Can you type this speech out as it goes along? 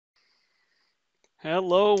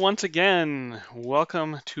Hello once again.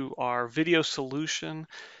 Welcome to our video solution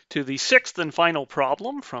to the sixth and final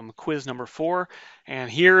problem from quiz number 4. And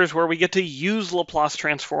here is where we get to use Laplace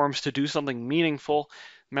transforms to do something meaningful.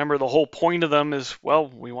 Remember, the whole point of them is, well,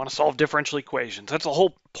 we want to solve differential equations. That's the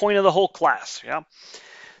whole point of the whole class, yeah?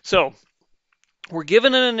 So we're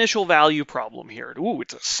given an initial value problem here. Ooh,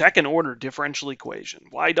 it's a second order differential equation.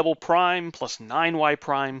 Y double prime plus 9y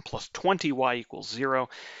prime plus 20y equals 0.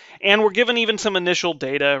 And we're given even some initial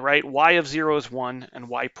data, right? Y of 0 is 1 and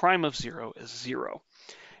y prime of 0 is 0.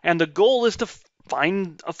 And the goal is to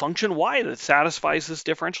find a function y that satisfies this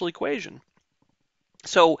differential equation.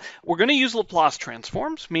 So we're going to use Laplace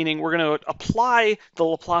transforms, meaning we're going to apply the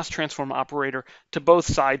Laplace transform operator to both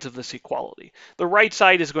sides of this equality. The right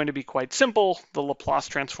side is going to be quite simple. The Laplace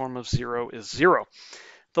transform of 0 is 0.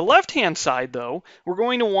 The left-hand side, though, we're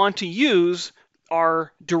going to want to use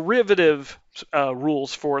our derivative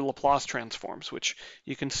rules for Laplace transforms, which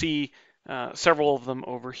you can see several of them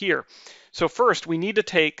over here. So first, we need to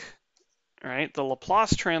take the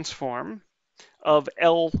Laplace transform of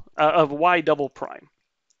y double prime.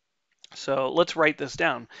 So let's write this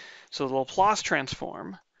down. So the Laplace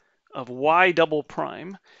transform of y double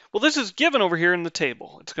prime, well, this is given over here in the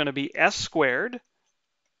table. It's going to be s squared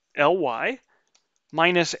ly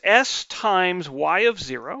minus s times y of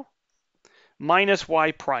 0 minus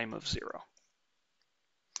y prime of 0.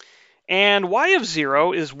 And y of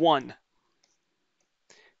 0 is 1.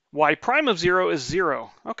 Y prime of 0 is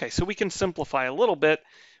 0. Okay, so we can simplify a little bit.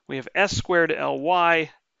 We have s squared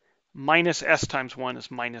ly minus s times 1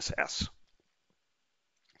 is minus s.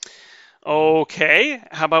 Okay,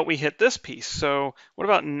 how about we hit this piece? So what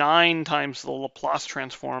about 9 times the Laplace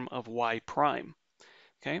transform of y prime?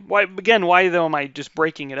 Okay, why though am I just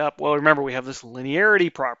breaking it up? Well, remember we have this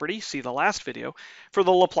linearity property, see the last video, for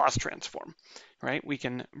the Laplace transform, right? We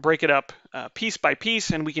can break it up piece by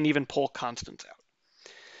piece, and we can even pull constants out.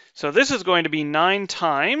 So this is going to be 9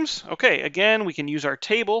 times, okay, again, we can use our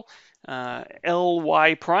table.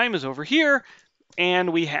 Ly prime is over here,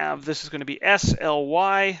 and we have, this is going to be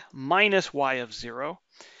sly minus y of 0.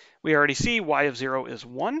 We already see y of 0 is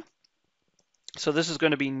 1. So this is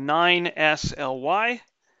going to be 9sly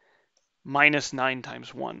minus 9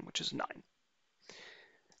 times 1, which is 9.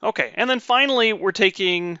 Okay, and then finally, we're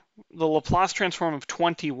taking the Laplace transform of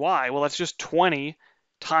 20y. Well, that's just 20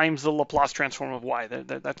 times the Laplace transform of y.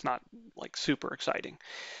 That's not like super exciting.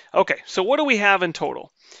 Okay, so what do we have in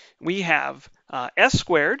total? We have s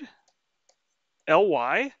squared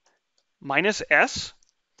ly minus s.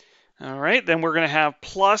 All right, then we're going to have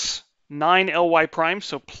plus 9ly prime,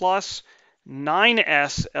 so plus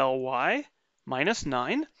 9sly minus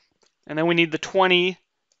 9. And then we need the 20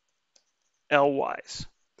 ly's.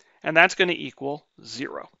 And that's going to equal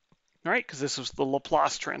 0, right? Because this is the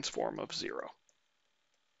Laplace transform of 0.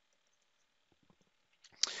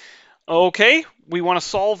 Okay, we want to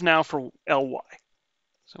solve now for ly.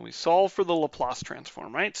 So we solve for the Laplace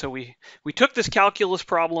transform, right? So we took this calculus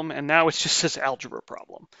problem, and now it's just this algebra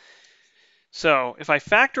problem. So if I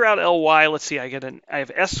factor out ly, let's see, I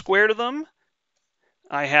have s squared of them,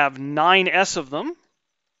 I have 9s of them,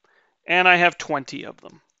 and I have 20 of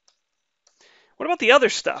them. What about the other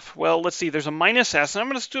stuff? Well, let's see, there's a minus s, and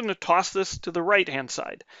I'm just going to toss this to the right-hand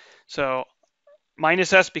side. So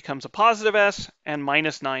minus s becomes a positive s, and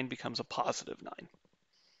minus 9 becomes a positive 9.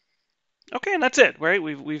 Okay, and that's it, right?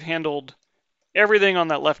 We've handled everything on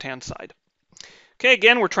that left-hand side. Okay,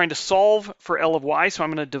 again, we're trying to solve for L of y, so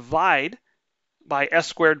I'm going to divide by s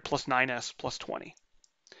squared plus 9s plus 20.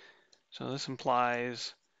 So this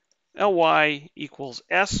implies Ly equals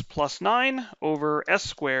s plus 9 over s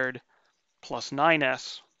squared plus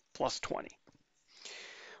 9s plus 20.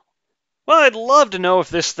 Well, I'd love to know if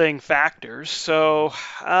this thing factors, so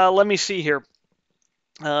let me see here.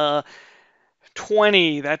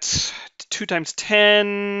 20, that's 2 times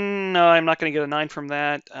 10. No, I'm not going to get a 9 from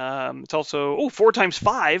that. It's also, 4 times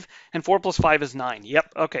 5, and 4 plus 5 is 9.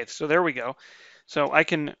 Yep, okay, so there we go. So I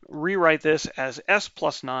can rewrite this as s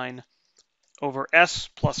plus 9 over s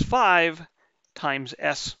plus 5 times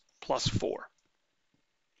s plus 4.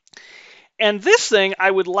 And this thing I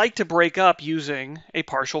would like to break up using a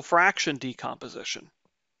partial fraction decomposition,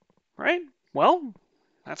 right? Well,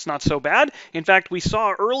 that's not so bad. In fact, we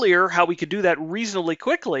saw earlier how we could do that reasonably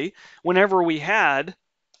quickly whenever we had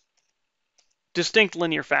distinct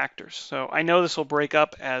linear factors. So I know this will break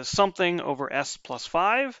up as something over s plus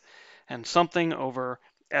 5 and something over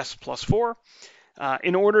s plus 4.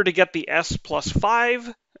 In order to get the s plus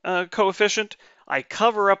 5 coefficient, I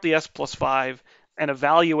cover up the s plus 5 and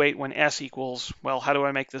evaluate when s equals, well, how do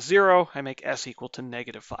I make this 0? I make s equal to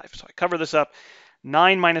negative 5. So I cover this up.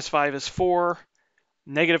 9 minus 5 is 4.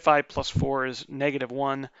 Negative 5 plus 4 is negative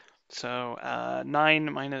 1. So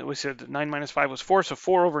 9 minus, we said 9 minus 5 was 4, so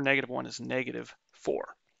 4 over negative 1 is negative 4.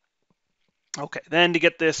 Okay, then to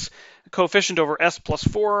get this coefficient over s plus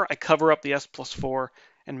 4, I cover up the s plus 4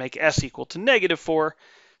 and make s equal to negative 4.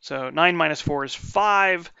 So 9 minus 4 is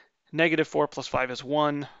 5. Negative 4 plus 5 is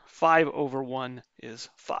 1. 5 over 1 is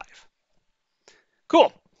 5.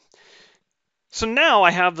 Cool. So now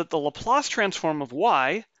I have that the Laplace transform of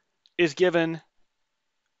y is given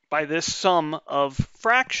by this sum of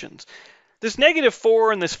fractions. This negative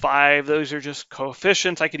 4 and this 5, those are just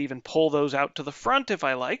coefficients. I could even pull those out to the front if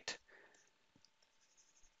I liked.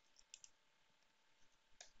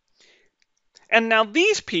 And now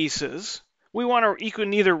these pieces, we want to, you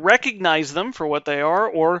can either recognize them for what they are,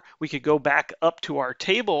 or we could go back up to our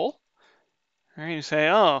table, right, and say,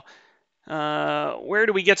 oh, where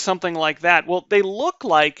do we get something like that? Well, they look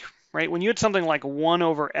like, right, when you had something like 1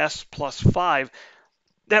 over s plus 5,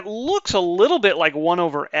 that looks a little bit like 1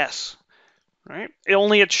 over s, right?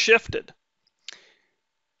 Only it's shifted.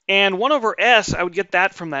 And 1 over s, I would get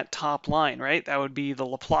that from that top line, right? That would be the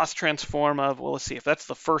Laplace transform of, well, let's see, if that's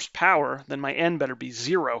the first power, then my n better be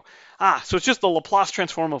 0. So it's just the Laplace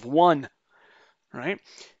transform of 1, right?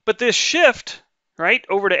 But this shift, right,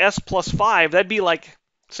 over to s plus 5, that'd be like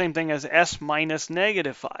same thing as s minus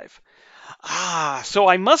negative 5. So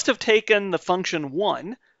I must have taken the function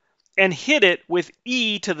 1 and hit it with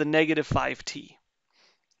e to the negative 5t.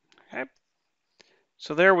 Okay?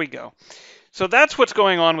 So there we go. So that's what's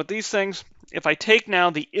going on with these things. If I take now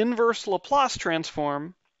the inverse Laplace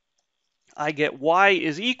transform, I get y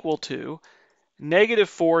is equal to negative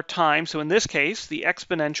 4 times, so in this case, the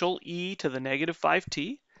exponential e to the negative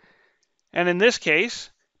 5t, and in this case,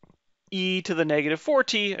 e to the negative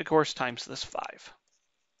 4t, of course, times this 5.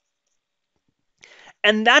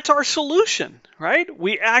 And that's our solution, right?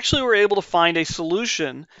 We actually were able to find a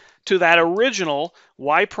solution to that original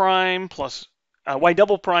y prime plus y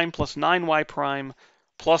double prime plus 9y prime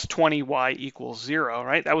plus 20y equals 0,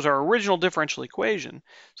 right? That was our original differential equation.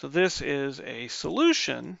 So this is a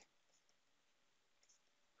solution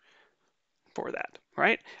for that,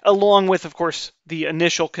 right? Along with, of course, the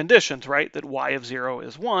initial conditions, right? That y of 0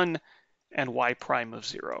 is 1 and y prime of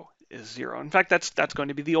 0 is 0. In fact, that's going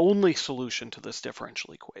to be the only solution to this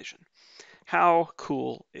differential equation. How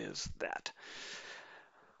cool is that?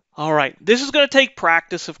 All right, this is going to take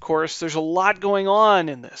practice, of course. There's a lot going on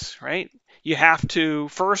in this, right? You have to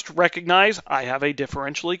first recognize I have a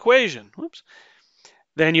differential equation. Whoops.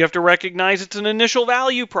 Then you have to recognize it's an initial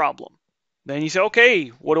value problem. Then you say, okay,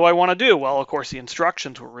 what do I want to do? Well, of course, the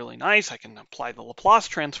instructions were really nice. I can apply the Laplace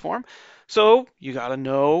transform. So you got to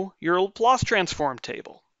know your Laplace transform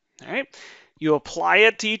table, all right? You apply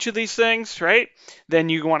it to each of these things, right? Then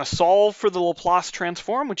you want to solve for the Laplace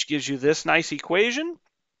transform, which gives you this nice equation.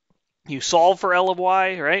 You solve for L of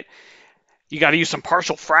y, right? You got to use some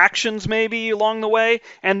partial fractions maybe along the way.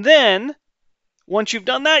 And then once you've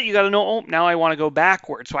done that, you got to know, oh, now I want to go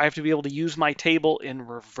backwards. So I have to be able to use my table in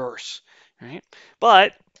reverse, right?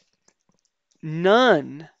 But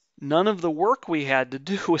none of the work we had to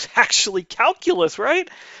do was actually calculus, right?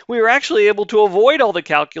 We were actually able to avoid all the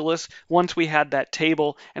calculus once we had that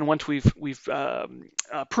table and once we've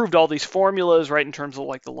proved all these formulas, right, in terms of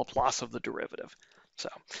like the Laplace of the derivative.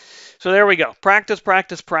 So there we go. Practice,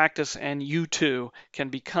 practice, practice, and you too can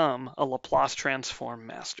become a Laplace transform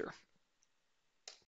master.